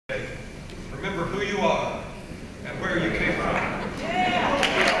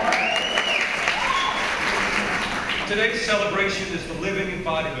Today's celebration is the living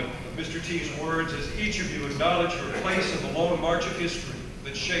embodiment of Mr. T's words as each of you acknowledge your place in the long march of history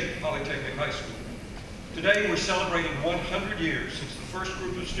that shaped Polytechnic High School. Today we're celebrating 100 years since the first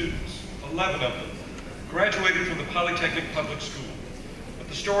group of students, 11 of them, graduated from the Polytechnic Public School. But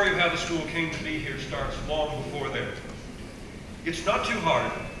the story of how the school came to be here starts long before then. It's not too hard,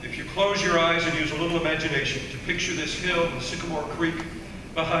 if you close your eyes and use a little imagination, to picture this hill and Sycamore Creek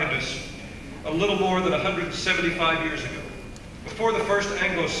behind us, a little more than 175 years ago. Before the first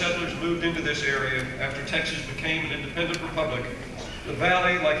Anglo settlers moved into this area after Texas became an independent republic, the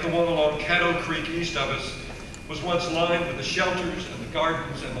valley, like the one along Caddo Creek east of us, was once lined with the shelters and the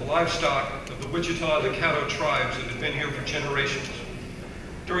gardens and the livestock of the Wichita and the Caddo tribes that had been here for generations.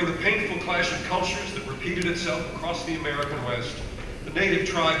 During the painful clash of cultures that repeated itself across the American West, the native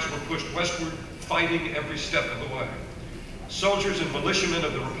tribes were pushed westward, fighting every step of the way. Soldiers and militiamen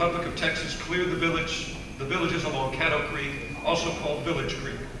of the Republic of Texas cleared the villages along Caddo Creek, also called Village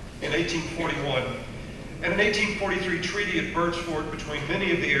Creek, in 1841. And an 1843 treaty at Bird's Fort between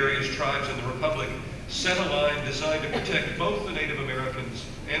many of the area's tribes and the Republic set a line designed to protect both the Native Americans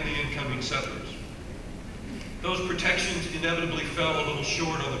and the incoming settlers. Those protections inevitably fell a little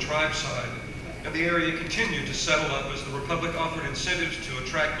short on the tribe side, and the area continued to settle up as the Republic offered incentives to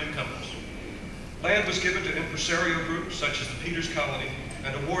attract newcomers. Land was given to impresario groups such as the Peters Colony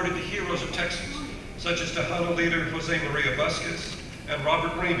and awarded to heroes of Texas, such as Tejano leader Jose Maria Vasquez and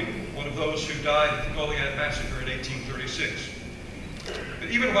Robert Ramey, one of those who died at the Goliad Massacre in 1836. But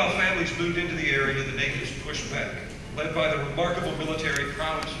even while families moved into the area, the natives pushed back, led by the remarkable military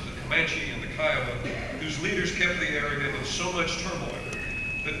prowess of the Comanche and the Kiowa, whose leaders kept the area in so much turmoil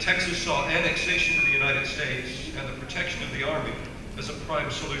that Texas saw annexation of the United States and the protection of the Army as a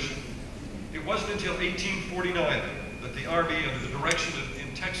prime solution. It wasn't until 1849 that the Army, under the direction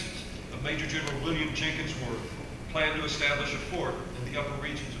in Texas of Major General William Jenkins Worth, planned to establish a fort in the upper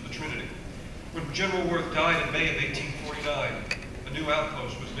regions of the Trinity. When General Worth died in May of 1849, a new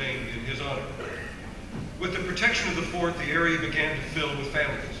outpost was named in his honor. With the protection of the fort, the area began to fill with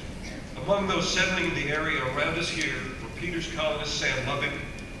families. Among those settling in the area around us here were Peters colonist Sam Loving,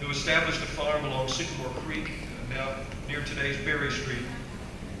 who established a farm along Sycamore Creek, now near today's Berry Street.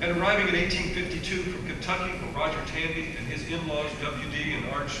 And arriving in 1852 from Kentucky were Roger Tanby and his in-laws W.D. and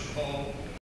Arch Paul